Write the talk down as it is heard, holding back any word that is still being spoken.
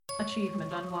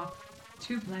Achievement unlocked.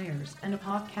 2 players and a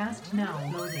podcast now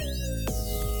loading.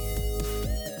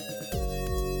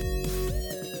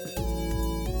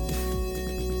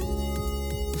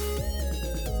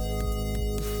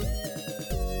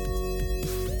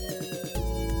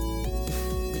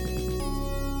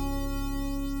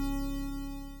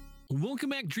 Welcome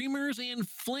back, Dreamers and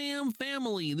Flam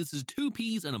family. This is Two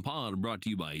Peas and a Pod, brought to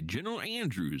you by General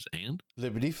Andrews and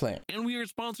Liberty Flam. And we are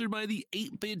sponsored by the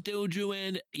 8-Bit Dojo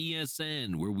and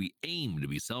ESN, where we aim to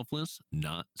be selfless,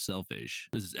 not selfish.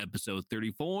 This is episode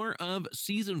 34 of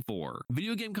season 4,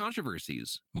 Video Game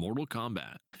Controversies, Mortal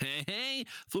Kombat. Hey,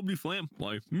 Flippity Flam,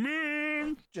 like,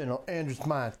 man. General Andrews,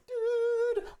 my dude.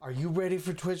 Are you ready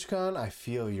for TwitchCon? I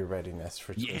feel your readiness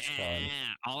for TwitchCon.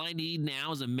 Yeah, all I need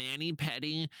now is a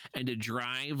mani-pedi and to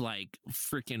drive like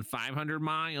freaking 500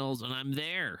 miles and I'm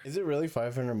there. Is it really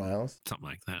 500 miles? Something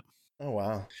like that. Oh,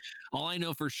 wow. All I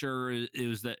know for sure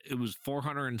is that it was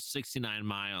 469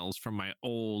 miles from my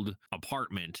old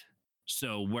apartment.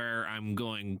 So where I'm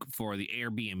going for the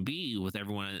Airbnb with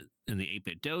everyone in the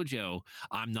 8-Bit Dojo,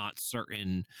 I'm not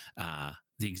certain the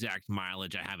exact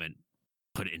mileage. I haven't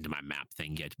put it into my map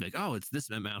thing yet to be like, oh, it's this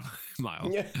amount of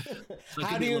miles. Yeah. So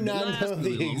How do you not know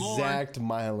the exact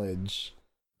mileage?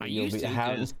 I used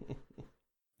to.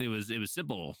 It was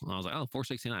simple. I was like, oh,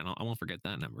 469. I won't forget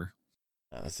that number.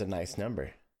 That's a nice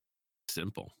number.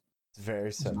 Simple. It's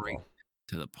very simple. Right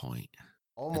to the point.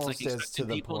 Almost it's like as to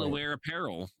the people point. to wear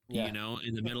apparel, you know,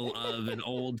 in the middle of an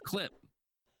old clip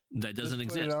that doesn't Just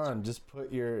put exist. it on. Just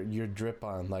put your drip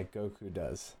on like Goku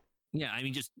does. Yeah, I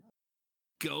mean, just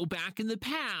go back in the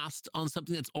past on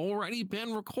something that's already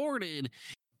been recorded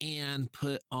and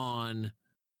put on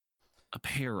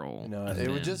apparel. You know, it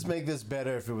would just make this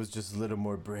better if it was just a little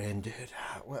more branded.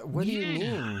 What do you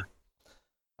mean?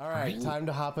 All right, time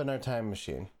to hop in our time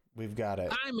machine. We've got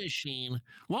it. Time machine.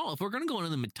 Well, if we're going to go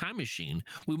into the time machine,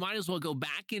 we might as well go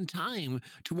back in time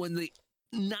to when the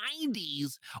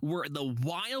 90s were the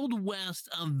Wild West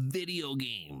of video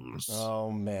games. Oh,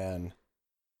 man.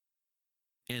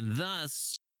 And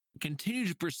thus continue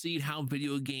to proceed how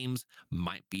video games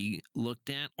might be looked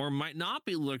at or might not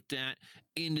be looked at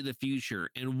into the future.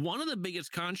 And one of the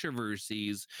biggest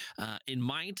controversies in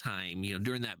my time, you know,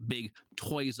 during that big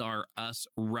Toys R Us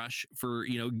rush for,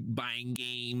 you know, buying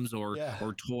games or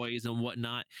toys and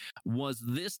whatnot, was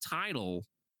this title,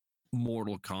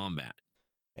 Mortal Kombat.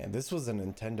 And this was a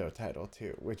Nintendo title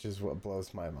too, which is what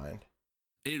blows my mind.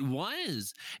 It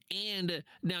was. And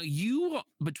now you,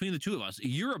 between the two of us,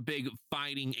 you're a big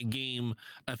fighting game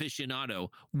aficionado.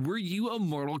 Were you a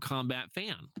Mortal Kombat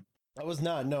fan? I was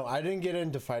not. No, I didn't get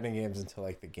into fighting games until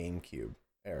like the GameCube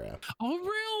era. Oh,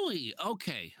 really?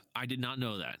 Okay. I did not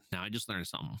know that. Now I just learned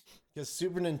something. Because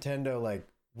Super Nintendo, like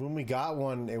when we got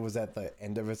one, it was at the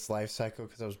end of its life cycle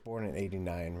because I was born in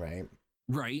 '89, right?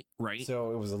 Right.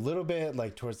 So it was a little bit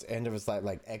like towards the end of its life,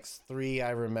 like X3, I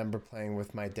remember playing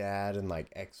with my dad, and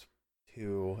like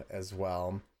X2 as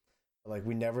well. But, like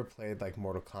we never played like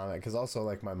Mortal Kombat because also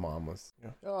like my mom was, you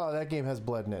know, oh, that game has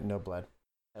blood in it. No blood.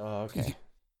 Oh, okay.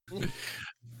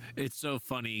 It's so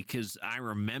funny because I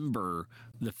remember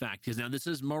the fact is now this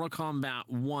is Mortal Kombat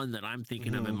 1 that I'm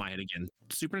thinking of in my head again.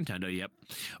 Super Nintendo, yep.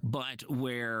 But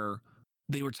where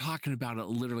they were talking about it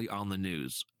literally on the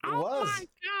news. Oh my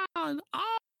God,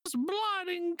 all this blood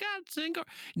and guts and gore.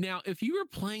 Now, if you were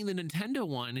playing the Nintendo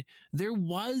one, there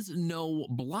was no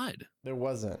blood. There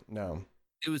wasn't, no.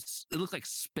 It looked like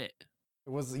spit. It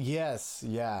was, yes,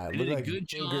 yeah. They It did a like good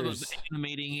job of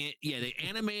animating it. Yeah, they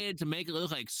animated to make it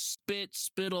look like spit,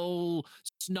 spittle,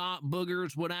 snot,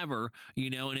 boogers, whatever,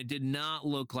 you know, and it did not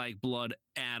look like blood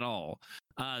at all.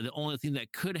 The only thing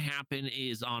that could happen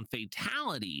is on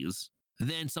fatalities.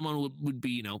 Then someone would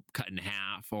be, you know, cut in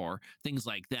half or things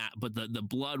like that. But the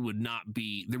blood would not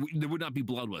be, there would not be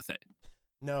blood with it.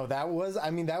 No, that was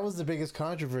the biggest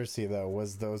controversy though,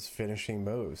 was those finishing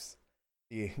moves.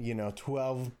 The, you know,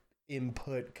 12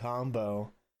 input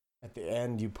combo at the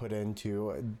end you put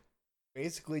into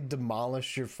basically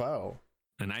demolish your foe.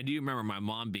 And I do remember my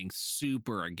mom being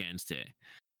super against it.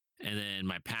 And then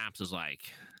my paps was like,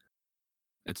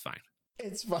 it's fine.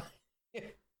 It's fine.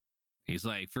 He's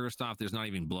like, first off, there's not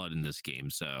even blood in this game,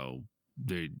 so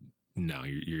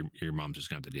your mom's just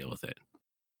gonna have to deal with it.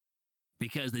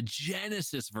 Because the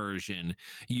Genesis version,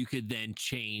 you could then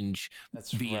change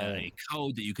via a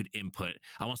code that you could input.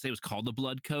 I want to say it was called the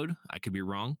blood code. I could be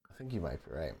wrong. I think you might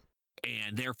be right.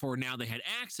 And therefore, now they had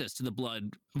access to the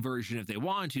blood version if they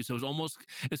wanted to. So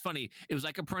it's funny. It was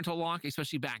like a parental lock,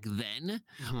 especially back then,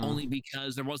 only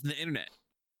because there wasn't the internet.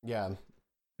 Yeah.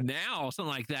 Now,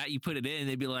 something like that, you put it in,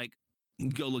 they'd be like,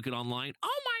 go look it online.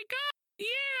 Oh my God,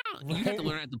 Yeah, you have to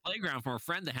learn at the playground from a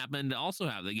friend that happened to also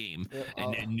have the game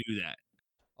and knew that.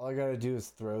 All I gotta do is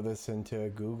throw this into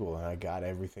Google and I got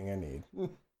everything I need.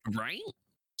 Right?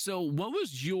 So what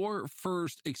was your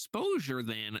first exposure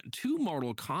then to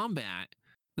Mortal Kombat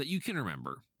that you can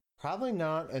remember? Probably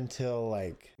not until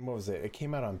like, what was it? It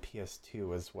came out on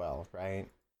PS2 as well, right?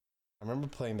 I remember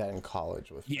playing that in college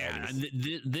with friends.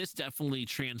 This definitely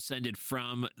transcended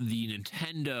from the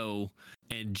Nintendo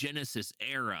and Genesis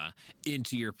era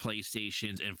into your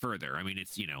PlayStations and further. I mean,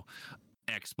 it's,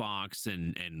 Xbox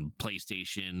and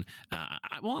PlayStation.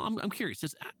 I'm curious.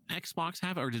 Does Xbox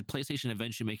have it, or did PlayStation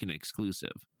eventually make an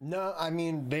exclusive? No, I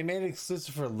mean they made it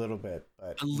exclusive for a little bit,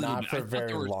 but not for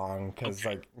very long. Because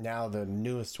like now the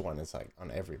newest one is like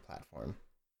on every platform.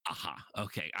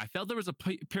 Okay. I felt there was a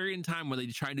period in time where they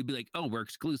tried to be like, "Oh, we're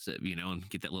exclusive," and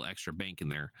get that little extra bank in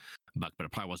there, but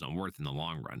it probably wasn't worth in the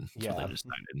long run. Yeah, they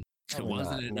decided it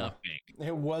wasn't enough bank.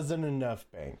 It wasn't enough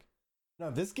bank. No,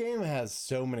 this game has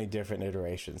so many different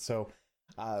iterations. So,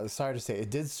 sorry to say, it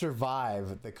did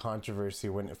survive the controversy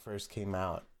when it first came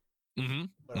out.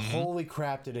 But holy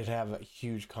crap, did it have a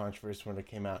huge controversy when it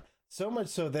came out. So much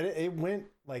so that it went,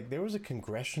 like, there was a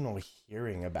congressional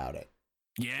hearing about it.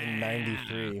 Yeah. In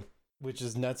 93, which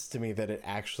is nuts to me that it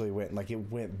actually went, like, it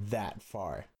went that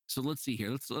far. So let's see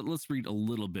here. Let's read a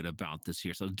little bit about this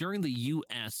here. So during the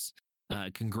U.S.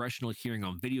 Congressional hearing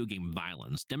on video game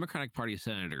violence, Democratic Party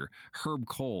Senator Herb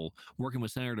Kohl, working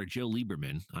with Senator Joe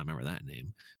Lieberman, I remember that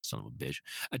name, son of a bitch,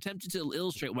 attempted to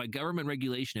illustrate why government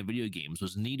regulation of video games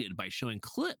was needed by showing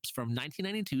clips from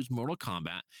 1992's Mortal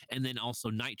Kombat and then also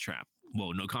Night Trap.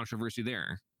 Whoa, no controversy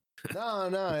there.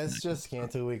 No, it's just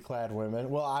scantily clad women.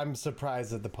 Well, I'm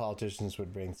surprised that the politicians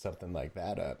would bring something like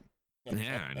that up.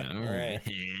 Yeah, I know. Right.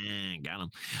 Got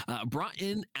him. Brought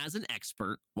in as an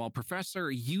expert, while Professor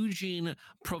Eugene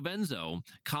Provenzo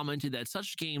commented that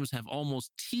such games have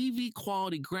almost TV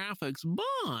quality graphics,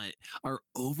 but are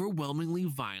overwhelmingly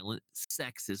violent,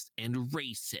 sexist, and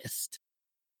racist.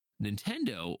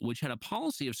 Nintendo, which had a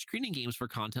policy of screening games for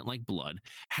content like blood,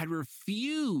 had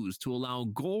refused to allow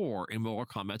gore in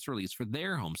Mortal Kombat's release for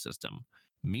their home system.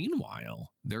 Meanwhile,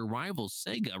 their rival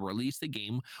Sega released the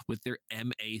game with their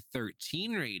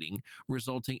MA13 rating,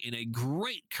 resulting in a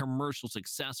great commercial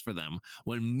success for them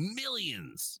when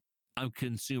millions of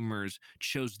consumers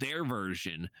chose their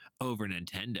version over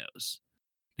Nintendo's.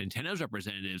 Nintendo's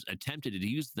representatives attempted to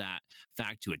use that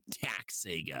fact to attack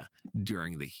Sega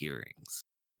during the hearings.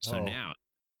 So now,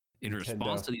 in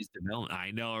response to these developments,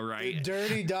 I know, right?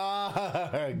 Dirty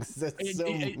dogs. That's so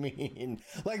mean.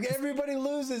 Like, everybody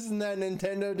loses in that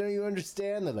Nintendo. Don't you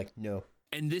understand? They're like, no.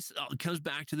 And this comes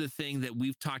back to the thing that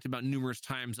we've talked about numerous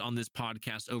times on this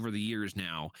podcast over the years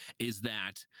now, is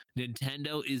that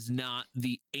Nintendo is not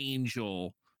the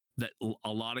angel that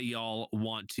a lot of y'all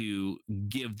want to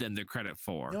give them the credit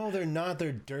for. No, they're not.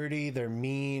 They're dirty. They're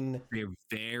mean. They're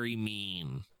very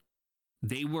mean.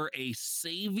 They were a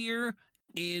savior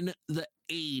in the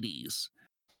 80s,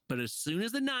 but as soon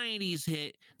as the 90s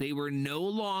hit, they were no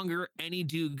longer any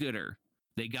do-gooder.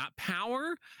 They got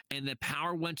power, and the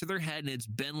power went to their head, and it's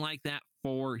been like that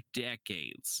for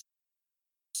decades.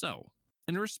 So,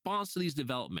 in response to these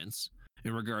developments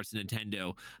in regards to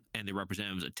Nintendo and the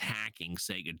representatives attacking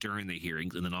Sega during the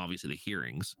hearings, and then obviously the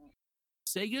hearings,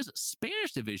 Sega's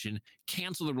Spanish division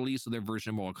canceled the release of their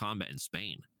version of Mortal Kombat in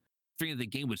Spain, figuring that the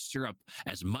game would stir up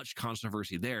as much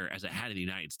controversy there as it had in the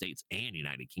United States and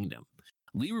United Kingdom.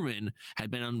 Lieberman had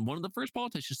been on one of the first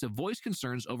politicians to voice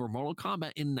concerns over Mortal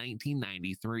Kombat in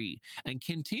 1993 and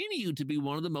continued to be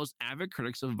one of the most avid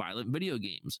critics of violent video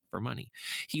games for money.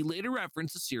 He later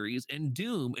referenced the series and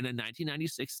Doom in a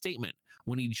 1996 statement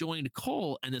when he joined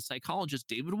Cole and the psychologist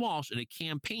David Walsh in a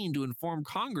campaign to inform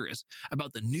Congress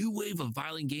about the new wave of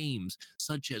violent games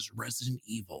such as Resident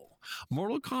Evil.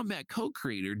 Mortal Kombat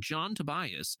co-creator John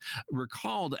Tobias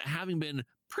recalled having been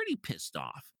pretty pissed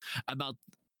off about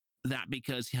that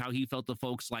because how he felt the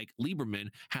folks like Lieberman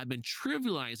had been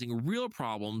trivializing real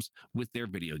problems with their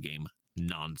video game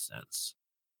nonsense.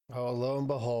 Oh, lo and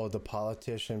behold, the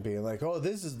politician being like, oh,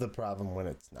 this is the problem when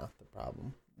it's not the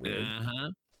problem. Weird.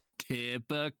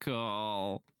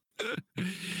 Typical.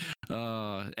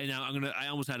 And now I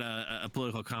almost had a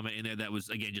political comment in there that was,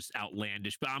 again, just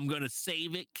outlandish, but I'm going to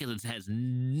save it because it has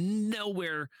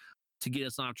nowhere to get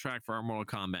us off track for our Mortal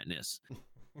Kombat-ness.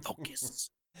 Focus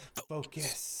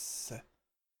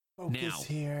now,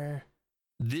 here.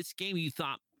 This game, you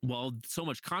thought, well, so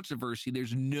much controversy,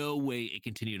 there's no way it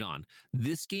continued on.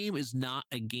 This game is not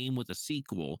a game with a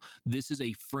sequel. This is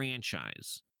a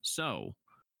franchise. So,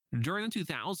 during the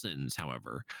 2000s,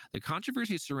 however, the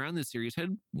controversy surrounding the series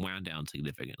had wound down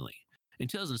significantly. In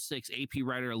 2006, AP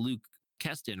writer Luke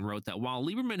Keston wrote that while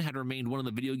Lieberman had remained one of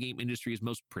the video game industry's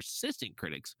most persistent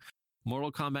critics,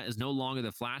 Mortal Kombat is no longer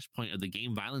the flashpoint of the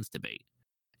game violence debate.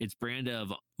 Its brand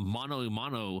of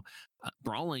mano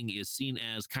brawling is seen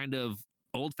as kind of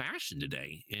old-fashioned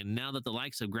today. And now that the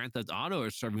likes of Grand Theft Auto are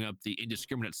serving up the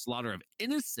indiscriminate slaughter of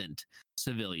innocent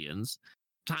civilians,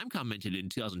 Time commented in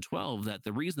 2012 that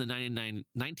the reason the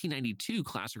 1992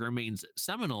 classic remains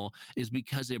seminal is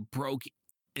because it broke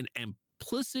an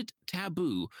implicit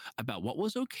taboo about what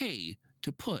was okay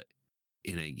to put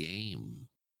in a game.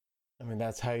 I mean,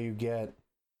 that's how you get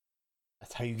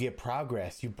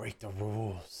progress. You break the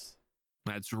rules.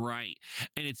 That's right.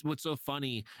 And it's what's so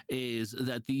funny is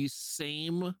that these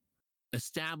same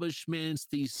establishments,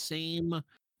 these same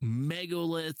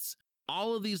megaliths,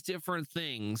 all of these different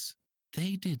things,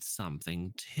 they did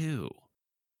something too.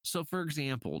 So for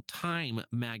example, Time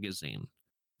magazine.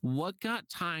 What got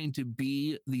Time to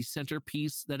be the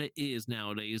centerpiece that it is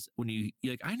nowadays? When you're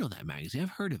like, I know that magazine, I've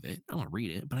heard of it. I don't want to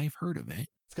read it, but I've heard of it.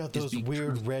 It's got those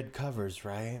weird red covers,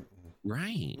 right?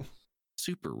 Right.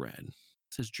 Super red. It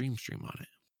says Dreamstream on it.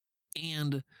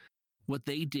 And what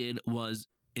they did was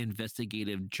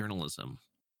investigative journalism.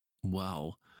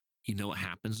 Well, you know what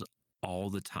happens all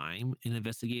the time in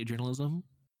investigative journalism?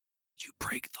 You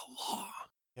break the law.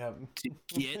 Yep. To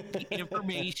get the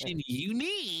information you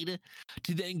need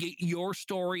to then get your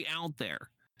story out there.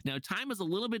 Now, Time is a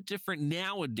little bit different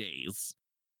nowadays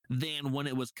than when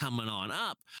it was coming on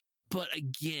up. But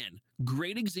again,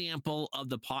 great example of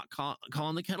the pot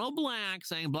calling the kettle black,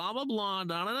 saying blah, blah, blah,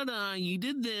 da, da, da, da, you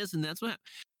did this, and that's what happened.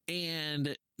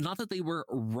 And not that they were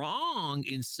wrong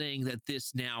in saying that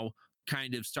this now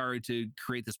kind of started to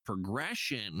create this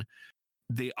progression.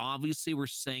 They obviously were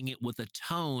saying it with a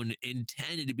tone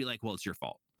intended to be like, well, it's your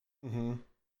fault. Mm-hmm.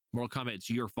 Mortal Kombat, it's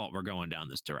your fault we're going down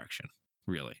this direction.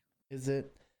 Really. Is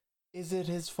it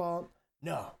his fault?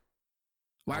 No.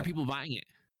 Why are people buying it?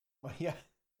 Well, yeah.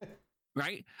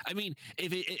 Right? I mean,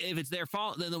 if it's their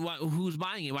fault, then who's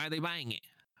buying it? Why are they buying it?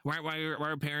 Why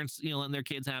are parents, letting their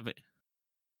kids have it? I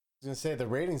was going to say the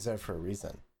ratings are for a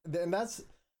reason. And that's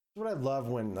what I love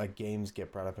when like games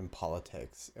get brought up in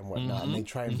politics and whatnot, and they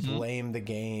try and blame the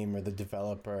game or the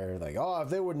developer, like, oh, if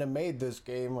they wouldn't have made this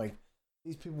game, like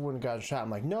these people wouldn't have gotten shot. I'm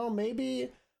like, no,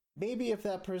 maybe if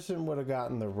that person would have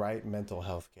gotten the right mental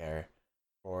health care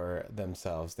for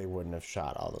themselves, they wouldn't have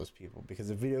shot all those people, because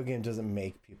a video game doesn't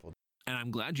make people. And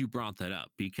I'm glad you brought that up,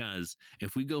 because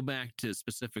if we go back to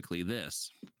specifically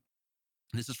this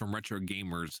is from Retro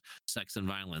Gamer's Sex and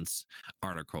Violence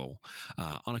article.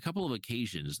 On a couple of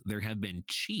occasions, there have been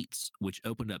cheats which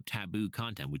opened up taboo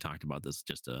content. We talked about this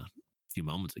just a few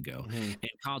moments ago, and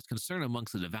caused concern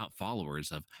amongst the devout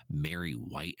followers of Mary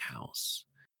Whitehouse.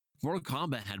 Mortal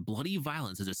Kombat had bloody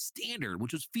violence as a standard,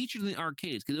 which was featured in the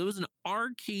arcades because it was an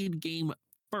arcade game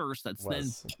first that's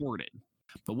then ported.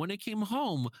 But when it came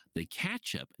home, the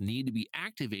catch-up needed to be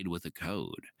activated with a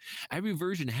code. Every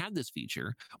version had this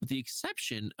feature, with the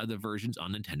exception of the versions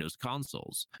on Nintendo's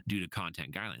consoles, due to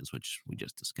content guidelines, which we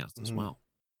just discussed as well.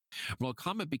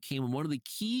 Mortal Kombat became one of the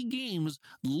key games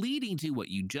leading to what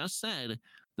you just said,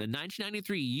 the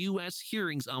 1993 U.S.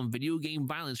 hearings on video game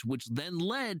violence, which then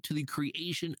led to the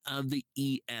creation of the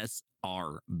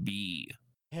ESRB.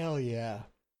 Hell yeah.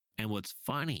 And what's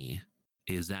funny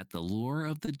is that the lure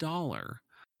of the dollar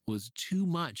was too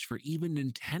much for even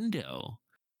Nintendo.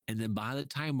 And then by the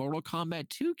time Mortal Kombat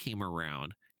 2 came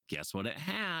around, guess what it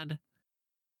had?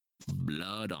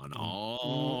 Blood on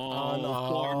all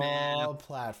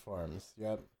platforms.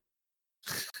 Yep.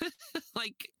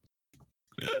 Like,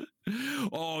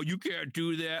 oh, you can't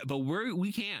do that, but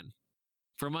we can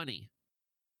for money.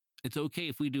 It's okay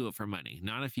if we do it for money,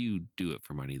 not if you do it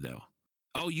for money, though.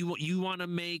 Oh, you want to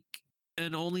make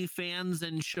an OnlyFans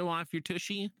and show off your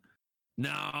tushy?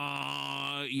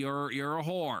 No, you're a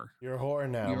whore. You're a whore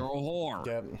now. You're a whore.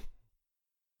 Yep.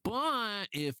 But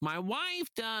if my wife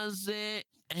does it,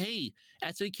 hey,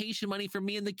 that's vacation money for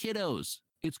me and the kiddos.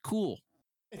 It's cool.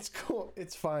 It's cool.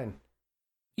 It's fine.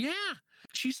 Yeah.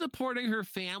 She's supporting her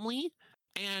family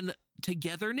and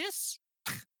togetherness.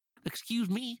 Excuse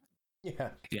me. Yeah.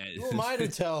 Who am I to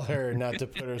tell her not to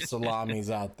put her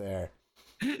salamis out there?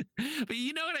 But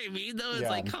you know what I mean, though? It's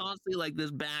like constantly like this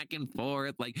back and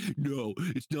forth. Like, no,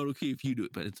 it's not okay if you do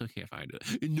it, but it's okay if I do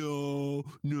it. No.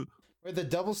 Where the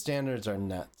double standards are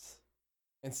nuts.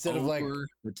 Instead of like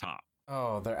the top.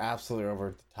 Oh, they're absolutely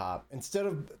over the top. Instead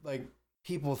of like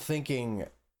people thinking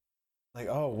like,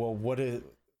 oh, well, what is,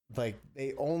 like,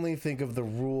 they only think of the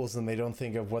rules and they don't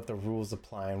think of what the rules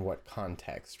apply in what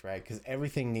context, right? Because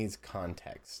everything needs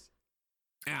context.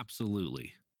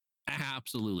 Absolutely.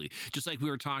 Absolutely. Just like we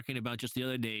were talking about just the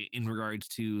other day in regards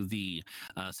to the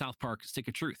South Park Stick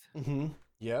of Truth. Mm-hmm.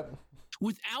 Yep.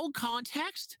 Without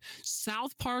context,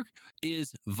 South Park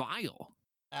is vile.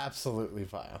 Absolutely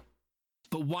vile.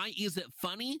 But why is it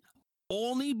funny?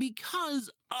 Only because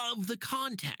of the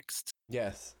context.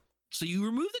 Yes. So you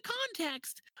remove the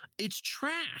context, it's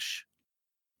trash.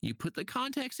 You put the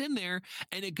context in there,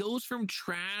 and it goes from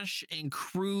trash and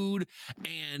crude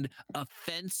and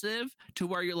offensive to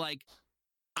where you're like,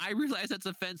 I realize that's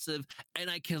offensive, and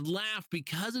I can laugh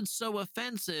because it's so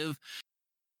offensive.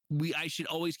 I should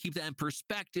always keep that in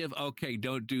perspective. Okay,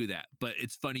 don't do that. But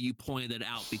it's funny you pointed that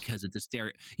out because it's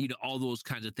a all those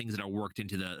kinds of things that are worked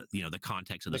into the the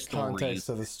context of the story. Context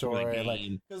of the story,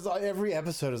 like because every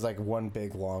episode is like one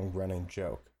big long running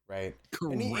joke, right?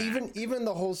 Correct. And even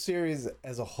the whole series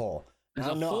as a whole. I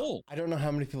don't know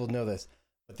how many people know this,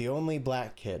 but the only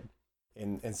black kid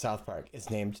in South Park is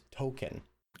named Token.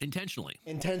 Intentionally,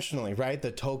 right?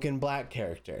 The token black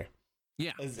character.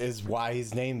 Yeah, is why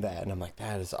he's named that, and I'm like,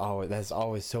 that's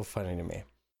always so funny to me.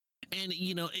 And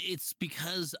it's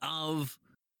because of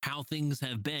how things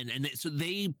have been, and so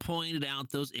they pointed out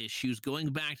those issues. Going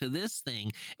back to this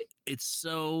thing, it's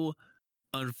so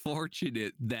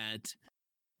unfortunate that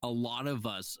a lot of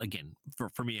us, again,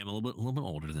 for me, I'm a little bit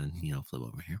older than Flip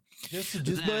over here,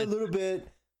 just by a little bit.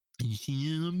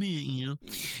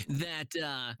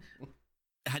 That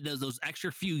had those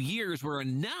extra few years were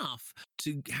enough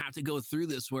to have to go through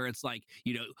this, where it's like,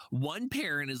 one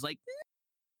parent is like,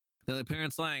 the other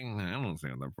parent's like, I don't see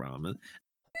what the problem is.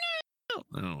 No,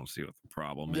 I don't see what the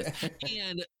problem is.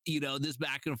 And, this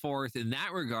back and forth in that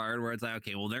regard, where it's like,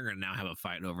 okay, well, they're going to now have a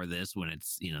fight over this when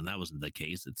it's, that wasn't the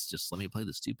case. It's just, let me play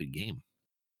the stupid game.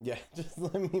 Yeah, just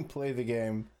let me play the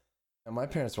game. And my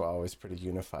parents were always pretty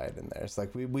unified in there. It's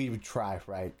like we would try,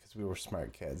 right? Because we were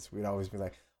smart kids. We'd always be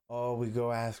like, oh, we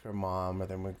go ask our mom, or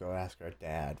then we go ask our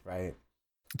dad, right?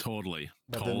 Totally.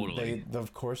 Then they,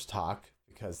 of course, talk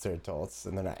because they're adults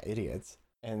and they're not idiots.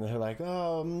 And they're like,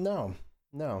 oh, no,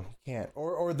 you can't.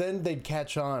 Or then they'd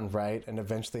catch on, right? And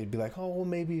eventually they'd be like, oh, well,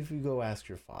 maybe if you go ask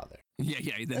your father. Yeah.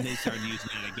 Then they start using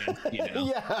it against,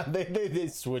 Yeah, they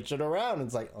switch it around.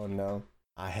 It's like, oh, no,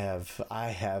 I have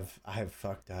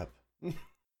fucked up.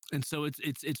 And so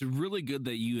it's really good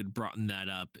that you had brought that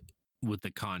up with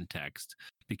the context,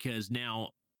 because now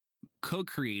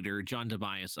co-creator John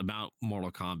Tobias about Mortal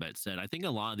Kombat said, I think a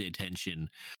lot of the attention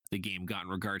the game got in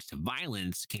regards to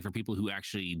violence came from people who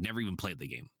actually never even played the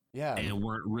game. Yeah. And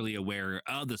weren't really aware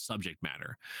of the subject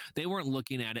matter. They weren't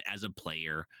looking at it as a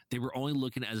player. They were only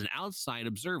looking as an outside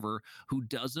observer who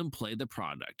doesn't play the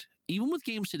product. Even with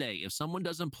games today, if someone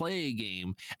doesn't play a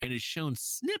game and is shown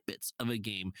snippets of a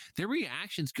game, their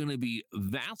reaction is going to be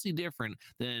vastly different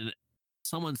than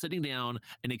someone sitting down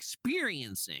and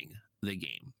experiencing the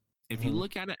game. If you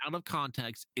look at it out of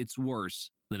context, it's worse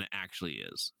than it actually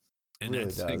is. And really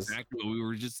that's exactly what we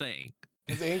were just saying.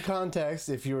 Because in context,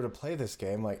 if you were to play this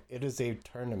game, like, it is a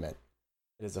tournament.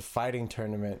 It is a fighting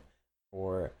tournament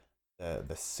for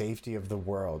the safety of the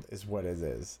world is what it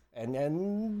is.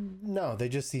 And no, they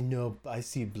just see, no, I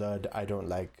see blood, I don't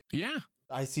like. Yeah.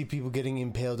 I see people getting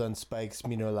impaled on spikes,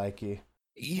 me no likey.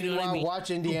 You know what I mean? Watch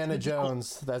Indiana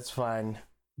Jones, that's fine.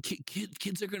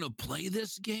 Kids are going to play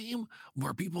this game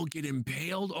where people get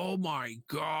impaled. Oh my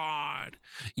God.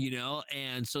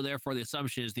 And so therefore the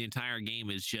assumption is the entire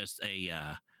game is just a,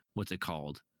 what's it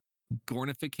called?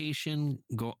 Gornification?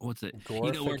 What's it?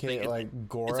 Glorification, like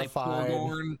glorified. It's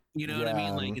like you know what I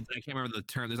mean? Like, I can't remember the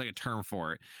term. There's like a term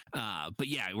for it. But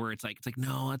yeah, where it's like,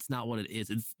 no, that's not what it is.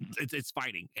 It's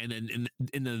fighting. And then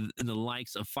in the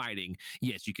likes of fighting,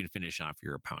 yes, you can finish off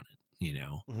your opponent.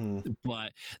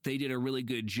 But they did a really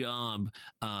good job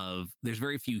of, there's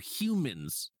very few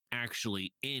humans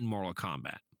actually in Mortal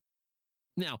Kombat.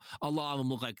 Now, a lot of them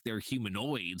look like they're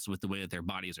humanoids with the way that their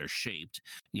bodies are shaped,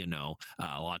 a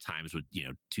lot of times with,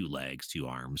 2 legs, 2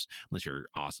 arms, unless you're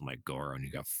awesome like Goro and you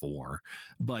got 4.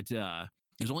 But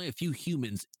there's only a few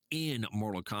humans in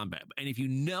Mortal Kombat. And if you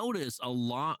notice, a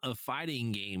lot of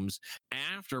fighting games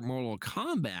after Mortal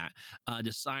Kombat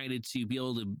decided to be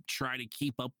able to try to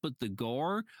keep up with the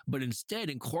gore, but instead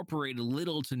incorporate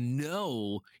little to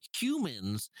no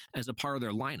humans as a part of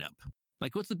their lineup.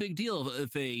 Like, what's the big deal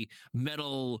if a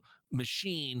metal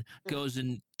machine goes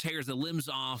and tears the limbs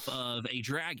off of a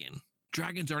dragon?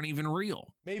 Dragons aren't even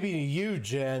real. Maybe to you,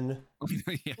 Jen.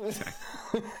 Yeah,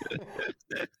 exactly.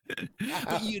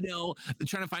 But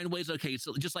trying to find ways. Okay,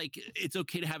 so just like it's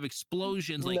okay to have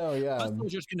explosions. Like No, yeah.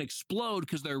 vessels just gonna explode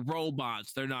because they're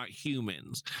robots. They're not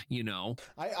humans.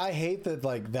 I hate that,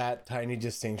 like, that tiny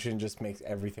distinction just makes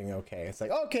everything okay. It's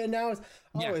like, okay, now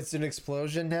it's an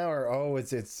explosion now, or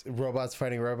it's robots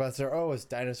fighting robots, or it's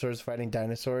dinosaurs fighting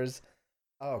dinosaurs.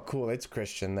 Oh, cool. It's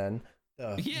Christian then.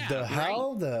 The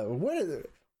hell?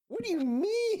 What do you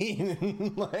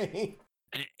mean? Like,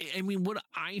 I mean, what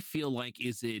I feel like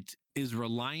is it is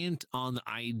reliant on the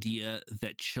idea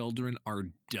that children are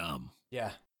dumb.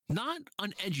 Yeah. Not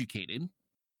uneducated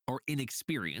or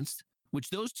inexperienced, which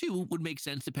those two would make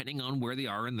sense depending on where they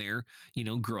are in their,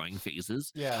 growing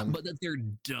phases. Yeah. But that they're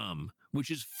dumb, which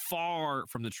is far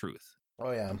from the truth.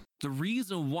 Oh, yeah. The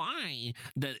reason why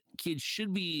that kids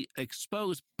should be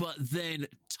exposed, but then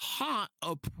taught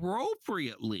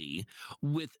appropriately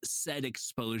with said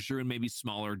exposure and maybe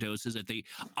smaller doses, that they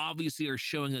obviously are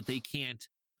showing that they can't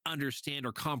understand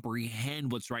or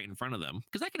comprehend what's right in front of them,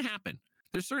 because that can happen.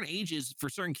 There's certain ages for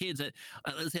certain kids that,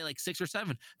 let's say like 6 or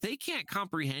 7, they can't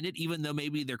comprehend it, even though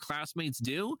maybe their classmates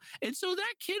do. And so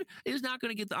that kid is not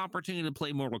going to get the opportunity to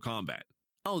play Mortal Kombat.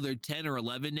 Oh, they're 10 or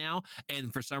 11 now,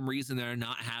 and for some reason they're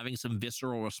not having some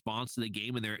visceral response to the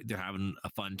game, and they're having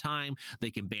a fun time. They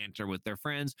can banter with their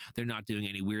friends. They're not doing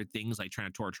any weird things like trying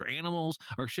to torture animals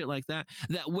or shit like that.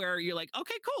 That where you're like,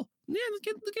 okay, cool, yeah, the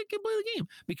kid can play the game.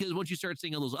 Because once you start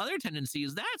seeing all those other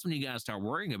tendencies, that's when you gotta start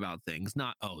worrying about things.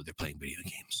 Not, they're playing video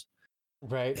games,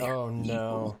 right? They're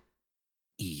No,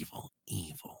 evil.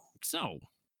 So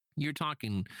you're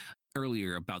talking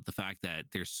earlier about the fact that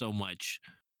there's so much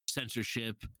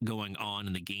censorship going on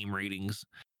in the game ratings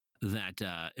that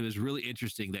it was really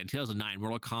interesting that in 2009,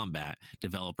 Mortal Kombat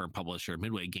developer and publisher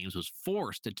Midway Games was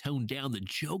forced to tone down the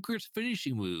Joker's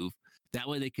finishing move. That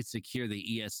way they could secure the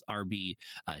ESRB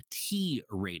T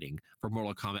rating for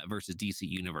Mortal Kombat versus DC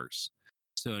Universe.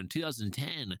 So in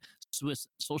 2010, Swiss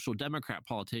Social Democrat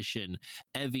politician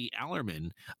Evie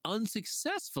Allerman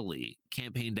unsuccessfully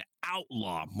campaigned to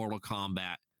outlaw Mortal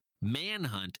Kombat,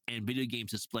 Manhunt, and video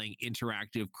games displaying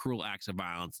interactive, cruel acts of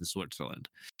violence in Switzerland.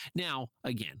 Now,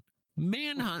 again,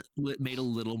 Manhunt made a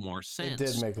little more sense.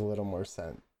 It did make a little more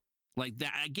sense. Like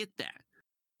that, I get that.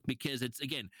 Because it's,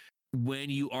 again,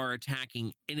 when you are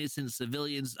attacking innocent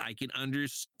civilians, I can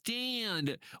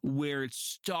understand where it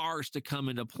starts to come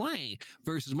into play.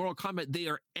 Versus Mortal Kombat, they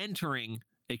are entering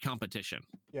a competition.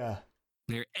 Yeah.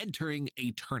 They're entering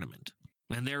a tournament.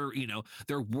 And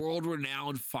they're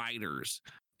world-renowned fighters.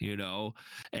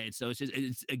 And so it's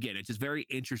just very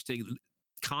interesting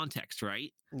context,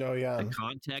 right? No, yeah. The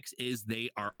context is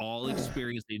they are all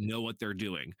experienced. They know what they're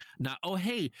doing. Not, oh,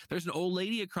 hey, there's an old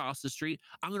lady across the street.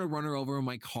 I'm going to run her over in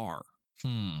my car.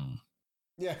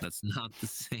 Yeah. That's not the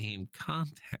same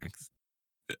context.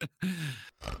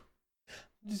 I'm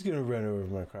just going to run over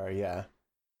my car. Yeah.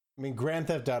 I mean, Grand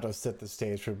Theft Auto set the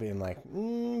stage for being like,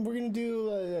 we're going to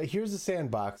do, here's a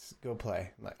sandbox, go play.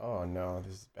 I'm like, oh no,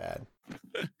 this is bad.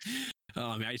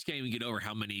 I mean, I just can't even get over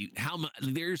how much,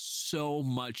 there's so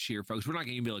much here, folks. We're not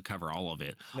going to be able to cover all of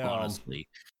it, honestly.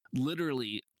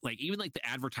 Literally, like, even like the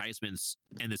advertisements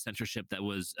and the censorship that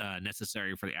was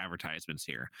necessary for the advertisements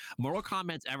here. Mortal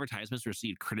Kombat's advertisements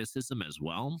received criticism as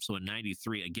well. So in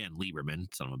 93, again,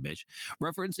 Lieberman, son of a bitch,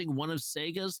 referencing one of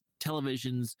Sega's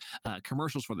television's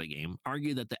commercials for the game,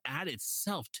 argued that the ad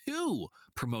itself too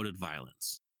promoted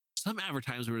violence. Some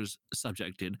advertisers were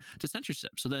subjected to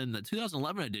censorship. So then the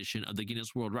 2011 edition of the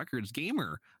Guinness World Records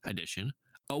Gamer Edition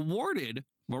awarded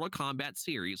Mortal Kombat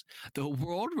series the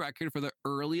world record for the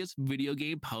earliest video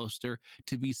game poster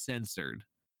to be censored.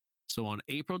 So on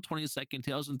April 22nd,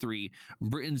 2003,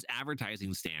 Britain's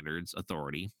Advertising Standards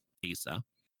Authority, ASA,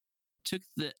 took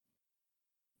the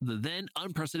then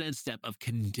unprecedented step of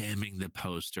condemning the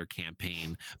poster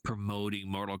campaign promoting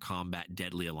Mortal Kombat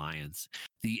Deadly Alliance.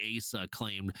 The ASA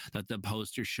claimed that the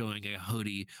poster showing a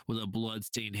hoodie with a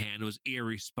bloodstained hand was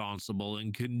irresponsible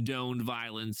and condoned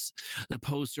violence. The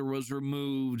poster was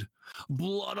removed.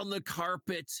 Blood on the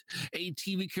Carpet, a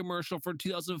TV commercial for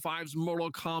 2005's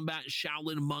Mortal Kombat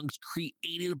Shaolin Monks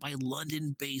created by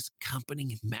London-based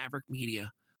company Maverick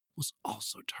Media, was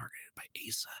also targeted by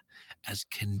ASA as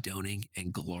condoning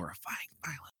and glorifying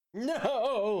violence.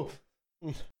 No!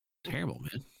 Terrible,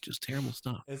 man. Just terrible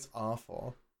stuff. It's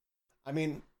awful. I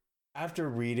mean, after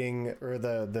reading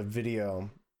the video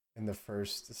in the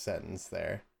first sentence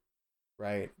there,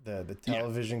 right? The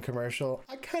television commercial,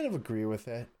 I kind of agree with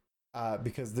it.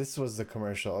 because this was the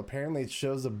commercial. Apparently, it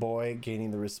shows a boy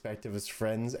gaining the respect of his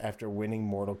friends after winning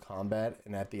Mortal Kombat,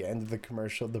 and at the end of the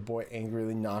commercial, the boy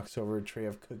angrily knocks over a tray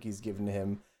of cookies given to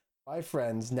him by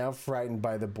friends. Now frightened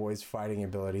by the boy's fighting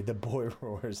ability, the boy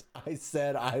roars, "I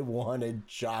said I wanted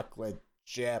chocolate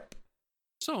chip."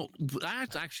 So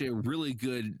that's actually a really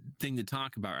good thing to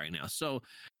talk about right now. So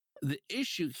the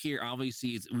issue here, obviously,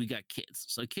 is we got kids.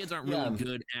 So kids aren't really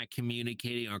good at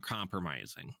communicating or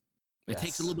compromising. It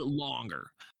takes a little bit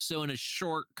longer. So in a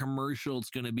short commercial, it's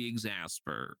going to be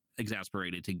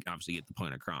exasperated to obviously get the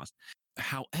point across.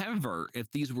 However, if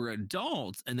these were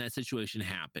adults and that situation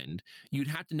happened, you'd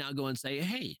have to now go and say,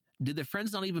 hey, did the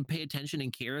friends not even pay attention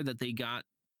and care that they got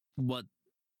what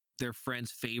their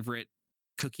friend's favorite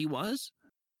cookie was?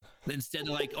 Instead of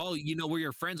like, oh, we're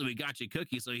your friends and we got you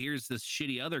cookies, so here's this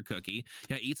shitty other cookie.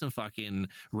 Yeah, eat some fucking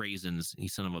raisins, you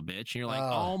son of a bitch. And you're like,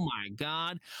 oh my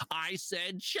God, I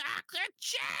said chocolate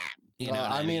chip.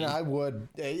 I mean, I would.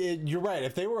 You're right.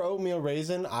 If they were oatmeal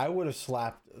raisin, I would have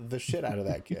slapped the shit out of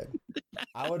that kid.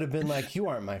 I would have been like, you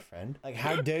aren't my friend. Like,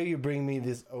 how dare you bring me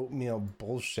this oatmeal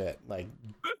bullshit? Like,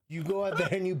 you go out there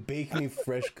and you bake me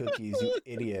fresh cookies, you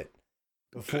idiot.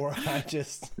 Before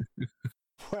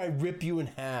I rip you in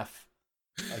half,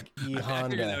 like E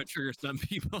Honda. That would trigger some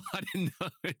people. I didn't know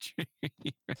it.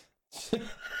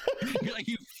 You're like,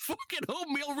 you fucking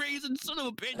oatmeal raisin son of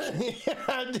a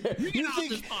bitch.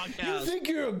 You think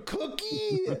you're a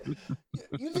cookie?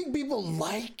 You think people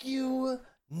like you?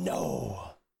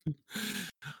 No.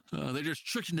 They're just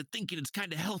tricked into thinking it's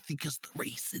kind of healthy because the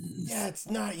raisins. Yeah, it's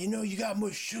not. You got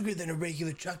more sugar than a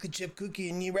regular chocolate chip cookie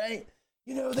in you, right?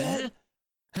 You know that?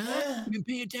 Huh? You been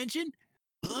paying attention?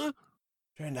 Huh?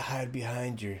 Trying to hide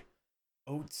behind your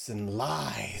oats and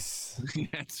lies.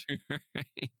 That's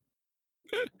right.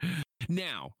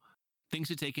 Now, things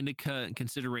to take into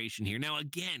consideration here. Now,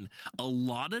 again, a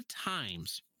lot of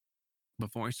times,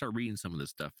 before I start reading some of this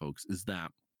stuff, folks, is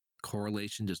that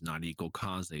correlation does not equal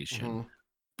causation.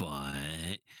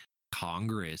 But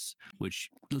Congress,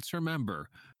 which, let's remember,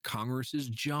 Congress's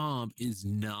job is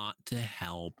not to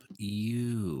help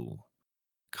you.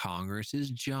 Congress's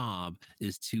job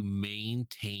is to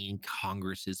maintain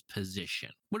Congress's position,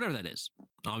 whatever that is.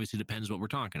 Obviously depends what we're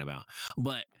talking about,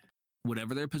 but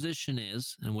whatever their position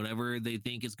is and whatever they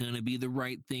think is going to be the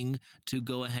right thing to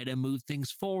go ahead and move things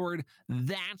forward,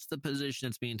 that's the position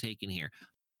that's being taken here.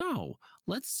 So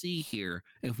let's see here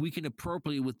if we can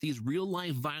appropriately, with these real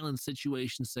life violence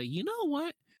situations, say, you know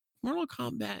what, Mortal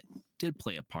Kombat did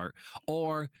play a part,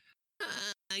 or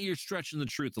you're stretching the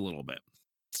truth a little bit.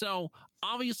 So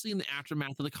obviously in the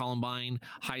aftermath of the Columbine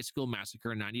high school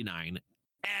massacre in 99,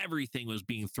 everything was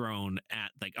being thrown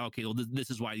at like, okay, well, this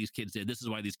is why these kids did. This is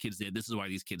why these kids did. This is why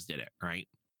these kids did it. Right.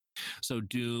 So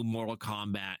Doom, Mortal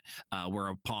Kombat were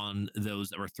upon those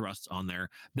that were thrust on there.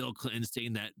 Bill Clinton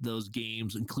stating that those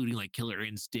games, including like Killer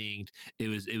Instinct, it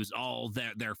was all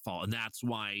their fault. And that's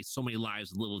why so many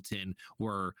lives in Littleton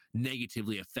were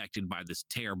negatively affected by this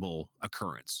terrible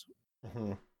occurrence.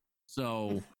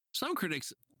 So some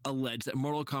critics allege that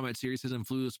Mortal Kombat series has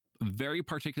influenced very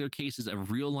particular cases of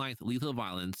real-life lethal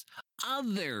violence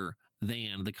other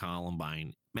than the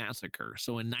Columbine massacre.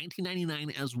 So in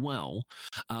 1999 as well,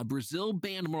 Brazil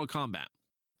banned Mortal Kombat.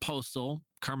 Postal,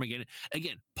 Carmageddon.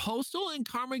 Again, Postal and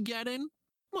Carmageddon.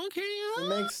 Okay,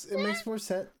 it makes more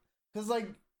sense because like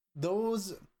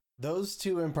those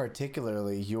two in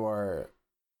particularly, you're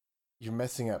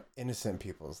messing up innocent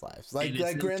people's lives,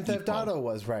 like Grand Theft Auto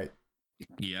was, right?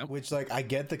 Yeah. Which, like, I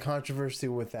get the controversy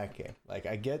with that game. Like,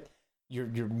 I get you're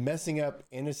messing up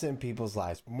innocent people's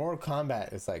lives. Mortal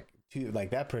Kombat is like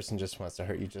that person just wants to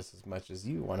hurt you just as much as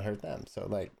you want to hurt them. So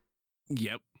like,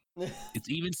 yep, it's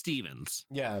even Stevens.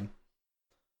 Yeah.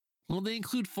 Well, they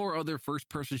include 4 other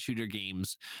first-person shooter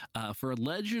games for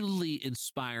allegedly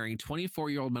inspiring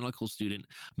 24-year-old medical student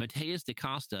Mateus da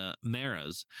Costa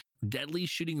Mera's deadly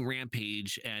shooting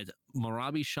rampage at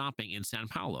Morabi Shopping in Sao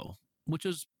Paulo, which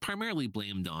was primarily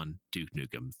blamed on Duke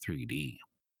Nukem 3D.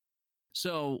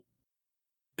 So,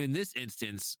 in this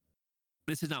instance,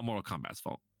 this is not Mortal Kombat's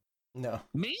fault. No.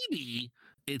 Maybe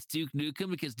it's Duke Nukem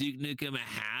because Duke Nukem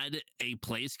had a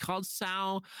place called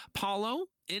Sao Paulo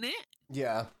in it.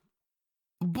 Yeah.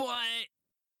 But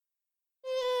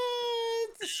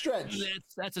it's a stretch.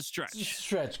 That's a stretch. It's a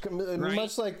stretch. Right?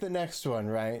 Much like the next one,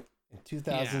 right? In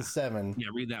 2007. Yeah,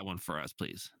 read that one for us,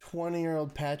 please.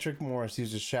 20-year-old Patrick Morris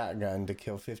used a shotgun to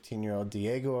kill 15-year-old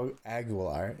Diego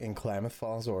Aguilar in Klamath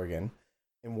Falls, Oregon,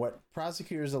 in what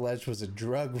prosecutors alleged was a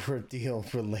drug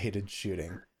deal-related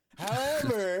shooting.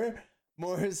 However,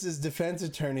 Morris's defense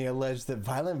attorney alleged that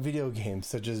violent video games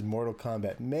such as Mortal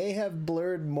Kombat may have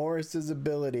blurred Morris's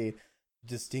ability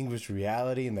distinguish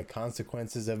reality and the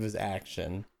consequences of his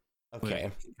action. Okay.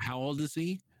 Wait, how old is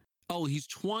he? Oh, he's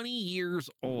 20 years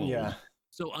old. Yeah.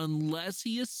 So unless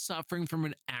he is suffering from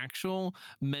an actual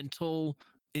mental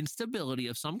instability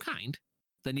of some kind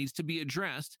that needs to be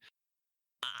addressed,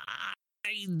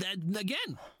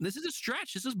 again, this is a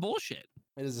stretch. This is bullshit.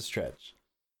 It is a stretch.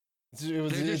 It's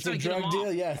They're a drug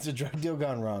deal. Yeah, it's a drug deal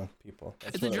gone wrong, people.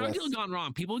 It's a drug deal gone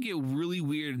wrong. People get really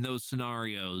weird in those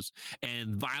scenarios,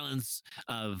 and violence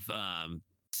of,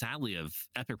 sadly, of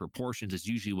epic proportions is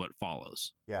usually what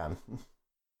follows. Yeah.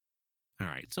 All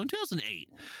right. So in 2008,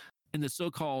 in the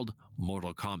so-called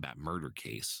Mortal Kombat murder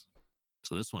case,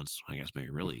 so this one's, I guess, maybe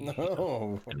really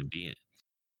going to be it.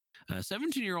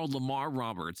 17-year-old Lamar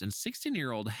Roberts and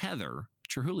 16-year-old Heather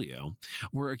Trujillo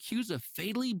were accused of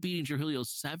fatally beating Trujillo's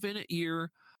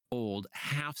 7-year-old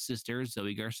half-sister,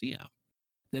 Zoe Garcia.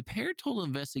 The pair told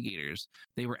investigators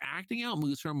they were acting out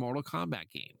moves from a Mortal Kombat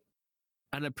game.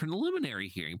 At a preliminary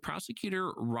hearing,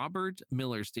 prosecutor Robert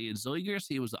Miller stated Zoe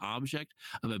Garcia was the object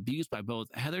of abuse by both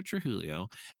Heather Trujillo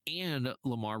and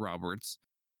Lamar Roberts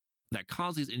that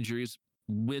caused these injuries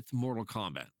with Mortal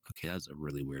Kombat. Okay, that's a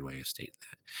really weird way of stating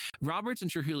that. Roberts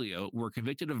and Trujillo were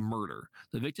convicted of murder.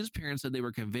 The victim's parents said they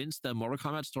were convinced the Mortal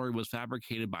Kombat story was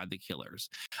fabricated by the killers.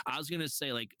 I was going to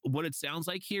say, like, what it sounds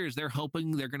like here is they're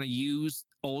hoping they're going to use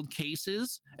old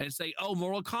cases and say, oh,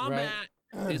 Mortal Kombat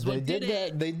is what did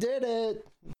it. They did it.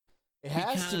 It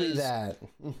has to be that.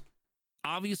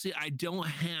 Obviously, I don't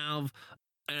have,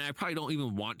 and I probably don't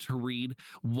even want to read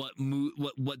what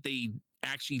they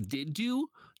actually did do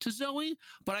to Zoe.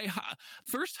 But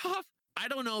first off, I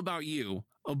don't know about you,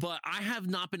 but I have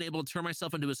not been able to turn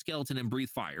myself into a skeleton and breathe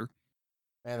fire.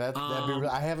 Man, that'd be,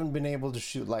 I haven't been able to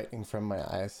shoot lightning from my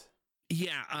eyes.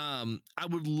 Yeah, I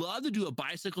would love to do a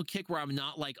bicycle kick where I'm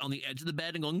not like on the edge of the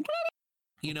bed and going,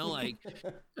 you know, like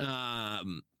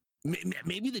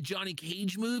maybe the Johnny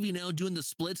Cage move, you know, doing the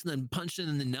splits and then punching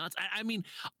in the nuts. I mean,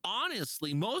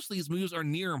 honestly, most of these moves are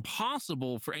near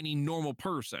impossible for any normal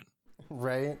person.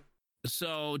 Right.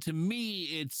 So to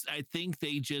me, I think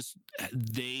they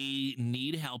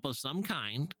need help of some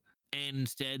kind. And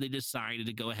instead they decided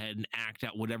to go ahead and act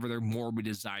out whatever their morbid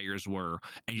desires were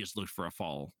and just look for a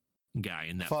fall guy.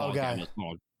 And that fall guy was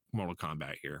called Mortal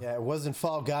Kombat here. Yeah, it wasn't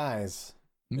Fall Guys.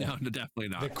 No, definitely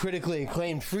not. The critically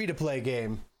acclaimed free-to-play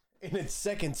game in its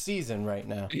second season right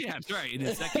now. Yeah, that's right. In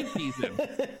its second season.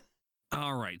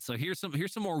 All right. So here's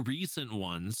some more recent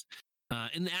ones.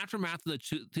 In the aftermath of the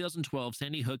 2012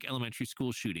 Sandy Hook Elementary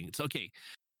School shooting. It's okay.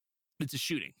 It's a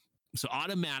shooting. So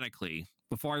automatically,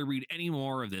 before I read any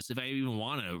more of this, if I even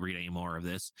want to read any more of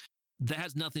this, that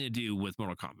has nothing to do with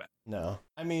Mortal Kombat. No.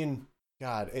 I mean,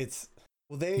 God,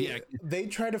 they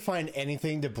try to find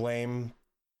anything to blame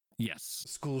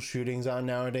school shootings on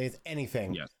nowadays.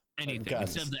 Anything. Yes. Anything.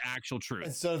 Instead of the actual truth.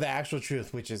 Instead of the actual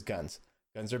truth, which is guns.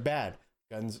 Guns are bad.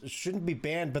 Guns shouldn't be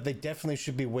banned, but they definitely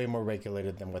should be way more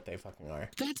regulated than what they fucking are.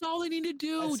 That's all they need to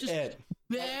do. That's just it.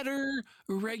 Better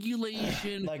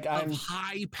regulation of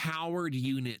high-powered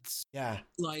units. Yeah.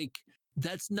 Like,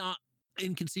 that's not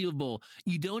inconceivable.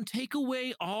 You don't take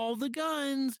away all the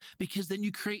guns because then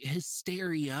you create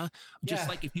hysteria. Just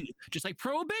like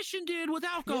Prohibition did with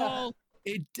alcohol.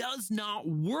 Yeah. It does not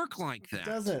work like that. It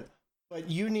doesn't. But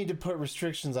you need to put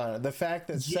restrictions on it. The fact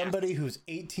that somebody who's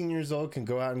 18 years old can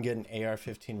go out and get an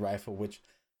AR-15 rifle, which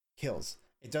kills.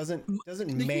 It doesn't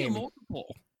maim. Get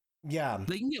multiple. Yeah,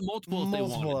 they can get multiple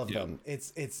of them.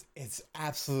 It's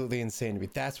absolutely insane to me.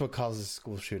 That's what causes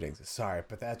school shootings. Sorry,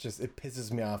 but it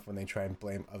pisses me off when they try and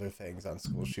blame other things on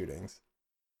school shootings.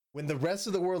 When the rest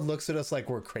of the world looks at us like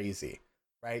we're crazy,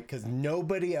 right? Because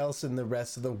nobody else in the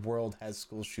rest of the world has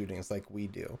school shootings like we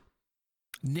do.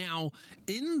 Now,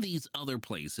 in these other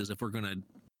places, if we're going to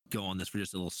go on this for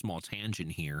just a little small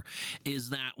tangent here,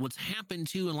 is that what's happened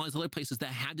too in a lot of other places that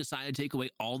have decided to take away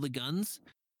all the guns,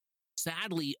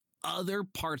 sadly, other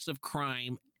parts of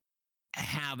crime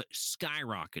have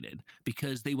skyrocketed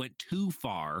because they went too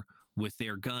far with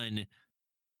their gun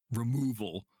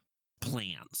removal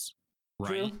plans,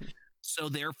 right? True. So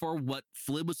therefore, what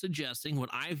Flib was suggesting,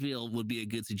 what I feel would be a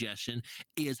good suggestion,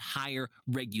 is higher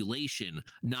regulation,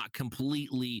 not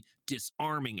completely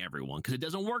disarming everyone, because it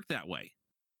doesn't work that way.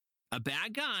 A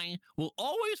bad guy will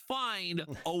always find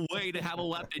a way to have a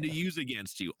weapon to use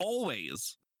against you.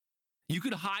 Always. You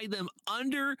could hide them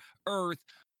under earth,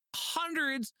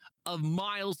 hundreds of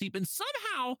miles deep, and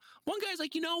somehow one guy's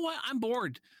like, you know what? I'm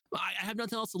bored. I have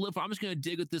nothing else to live for. I'm just going to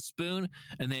dig with this spoon,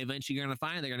 and they eventually are going to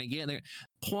find it. They're going to get there.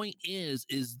 Point is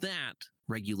that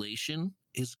regulation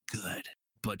is good,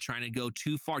 but trying to go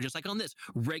too far, just like on this,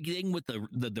 regulating with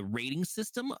the rating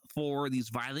system for these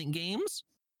violent games,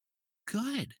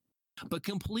 good. But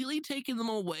completely taking them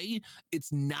away,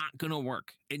 it's not going to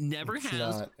work. It never It's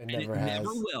has. not. It And never it has.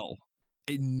 never will.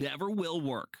 It never will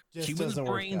work. Just Humans' doesn't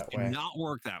work brains that do way. not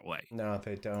work that way. No,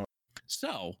 they don't.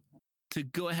 So, to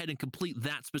go ahead and complete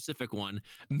that specific one,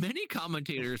 many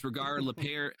commentators regard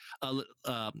Leperri's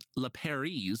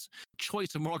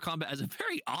choice of Mortal Kombat as a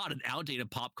very odd and outdated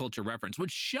pop culture reference,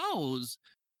 which shows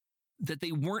that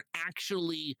they weren't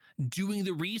actually doing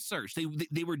the research.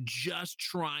 They were just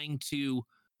trying to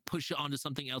push it onto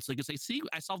something else. They could say, see,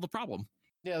 I solved the problem.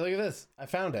 Yeah, look at this. I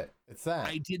found it. It's that.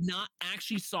 I did not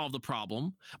actually solve the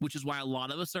problem, which is why a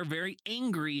lot of us are very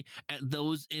angry at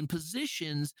those in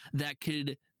positions that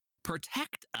could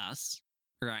protect us,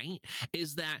 right?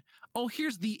 Is that, oh,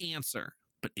 here's the answer.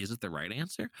 But is it the right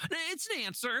answer? It's an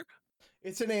answer.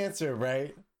 It's an answer,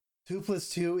 right? 2 +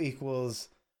 2 equals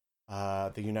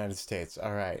the United States.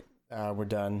 All right. We're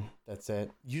done. That's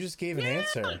it. You just gave an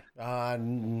answer.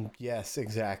 Yes,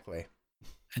 exactly.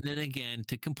 And then again,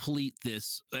 to complete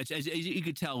this, as you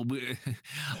could tell,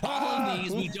 all of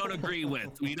these we don't agree with.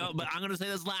 But I'm going to say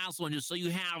this last one just so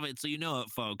you have it, so you know it,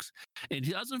 folks. In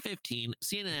 2015,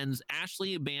 CNN's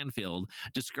Ashley Banfield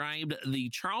described the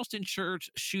Charleston church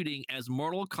shooting as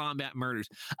Mortal Kombat murders.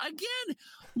 Again,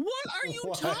 what are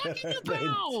you talking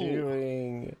about?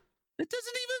 Doing? It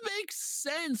doesn't even make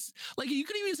sense. Like, you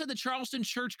could even say the Charleston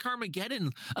Church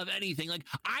Carmageddon of anything. Like,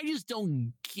 I just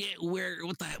don't get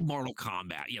what the Mortal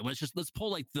Kombat. Yeah, let's pull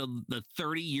like the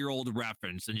 30-year-old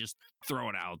reference and just throw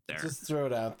it out there. Just throw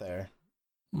it out there.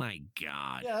 My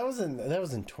God. Yeah, that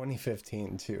was in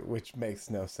 2015 too, which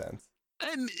makes no sense.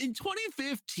 And in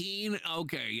 2015,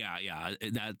 okay, yeah,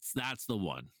 that's the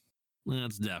one.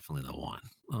 That's definitely the one.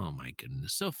 Oh my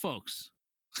goodness. So, folks,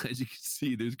 as you can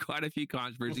see, there's quite a few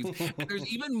controversies, and there's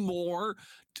even more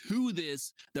to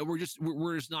this that we're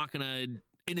just not going to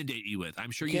inundate you with.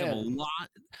 I'm sure you have a lot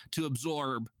to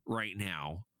absorb right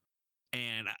now,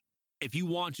 and if you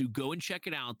want to, go and check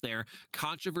it out there.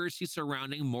 Controversy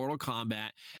surrounding Mortal Kombat,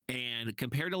 and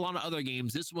compared to a lot of other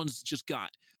games, this one's just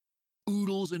got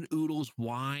oodles and oodles.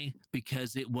 Why?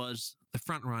 Because it was the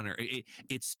front runner.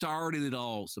 It started it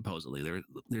all, supposedly.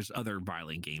 There's other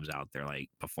violent games out there like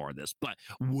before this, but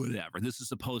whatever. This is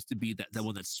supposed to be the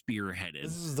one that spearheaded.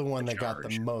 This is the one that got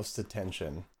the most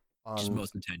attention.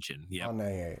 Yeah. On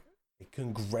a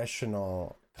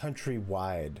congressional,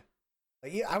 countrywide,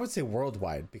 yeah, I would say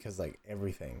worldwide, because like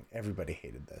everybody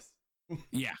hated this.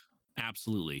 Yeah,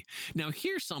 absolutely. Now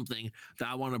here's something that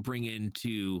I want to bring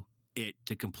into it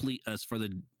to complete us for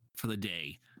the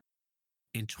day.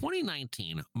 In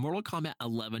 2019, Mortal Kombat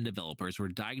 11 developers were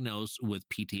diagnosed with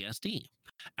PTSD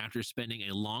after spending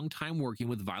a long time working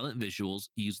with violent visuals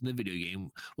used in the video game,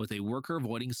 with a worker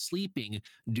avoiding sleeping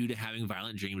due to having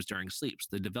violent dreams during sleeps.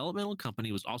 The developmental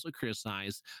company was also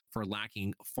criticized for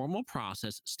lacking formal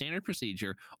process, standard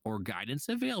procedure, or guidance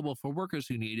available for workers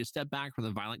who needed to step back from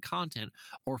the violent content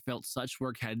or felt such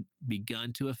work had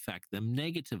begun to affect them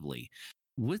negatively.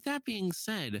 With that being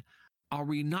said, are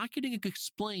we not getting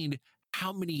explained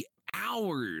how many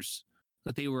hours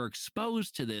that they were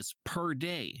exposed to this per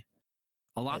day?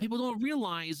 A lot of people don't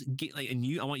realize,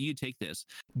 I want you to take this.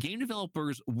 Game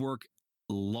developers work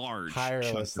large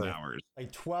chunks of hours,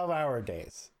 like 12-hour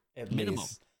days at minimum,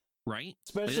 least, right?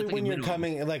 Especially when you're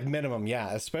coming, like minimum,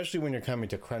 yeah. Especially when you're coming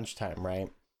to crunch time, right?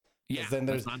 Yeah, then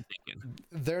that's what I'm thinking.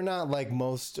 They're not like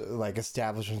most like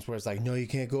establishments where it's like, no, you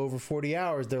can't go over 40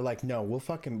 hours. They're like, no,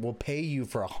 we'll pay you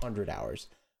for 100 hours.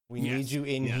 We need you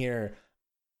in here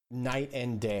night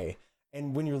and day.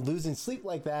 And when you're losing sleep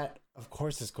like that, of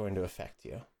course it's going to affect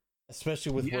you,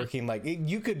 especially with working like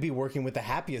you could be working with the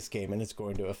happiest game and it's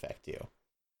going to affect you.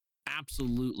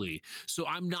 Absolutely. So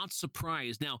I'm not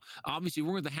surprised. Now, obviously,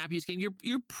 we're with the happiest game.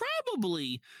 You're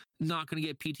probably not going to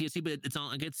get PTSD, but it's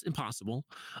not like it's impossible.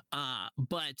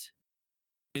 But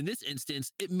in this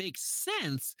instance, it makes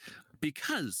sense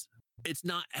because it's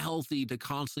not healthy to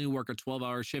constantly work a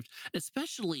 12-hour shift.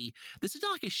 Especially, this is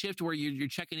not like a shift where you're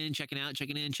checking in, checking out,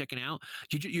 checking in, checking out.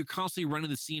 You're constantly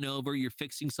running the scene over. You're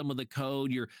fixing some of the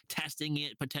code. You're testing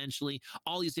it potentially.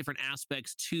 All these different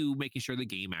aspects to making sure the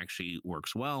game actually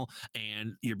works well,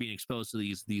 and you're being exposed to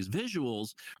these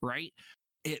visuals, right?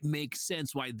 It makes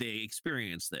sense why they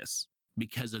experience this,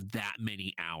 because of that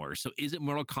many hours. So is it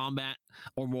Mortal Kombat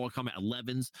or Mortal Kombat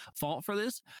 11's fault for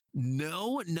this?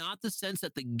 No, not the sense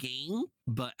that the game,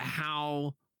 but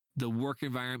how the work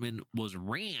environment was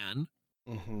ran,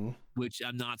 which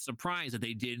I'm not surprised that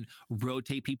they didn't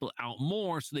rotate people out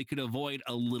more so they could avoid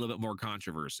a little bit more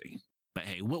controversy. But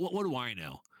hey, what do I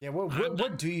know? Yeah,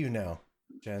 what do you know,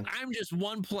 Jen? I'm just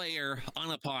one player on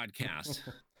a podcast.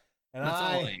 And That's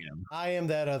all I am. I am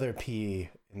that other P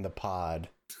in the pod.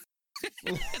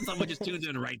 And someone just tunes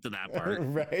in right to that part.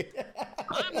 Right.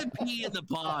 I'm the pea in the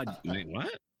pod. Wait,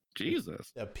 what?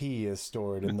 Jesus. The pee is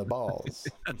stored in the balls.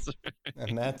 That's right.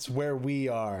 And that's where we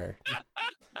are.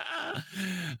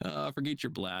 Forget your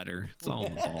bladder. It's all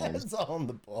in the balls. It's all in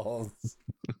the balls.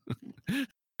 All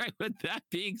right, with that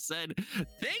being said,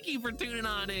 thank you for tuning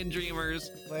on in, dreamers.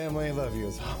 Family, love you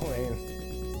as always.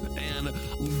 And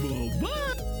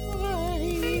bye-bye.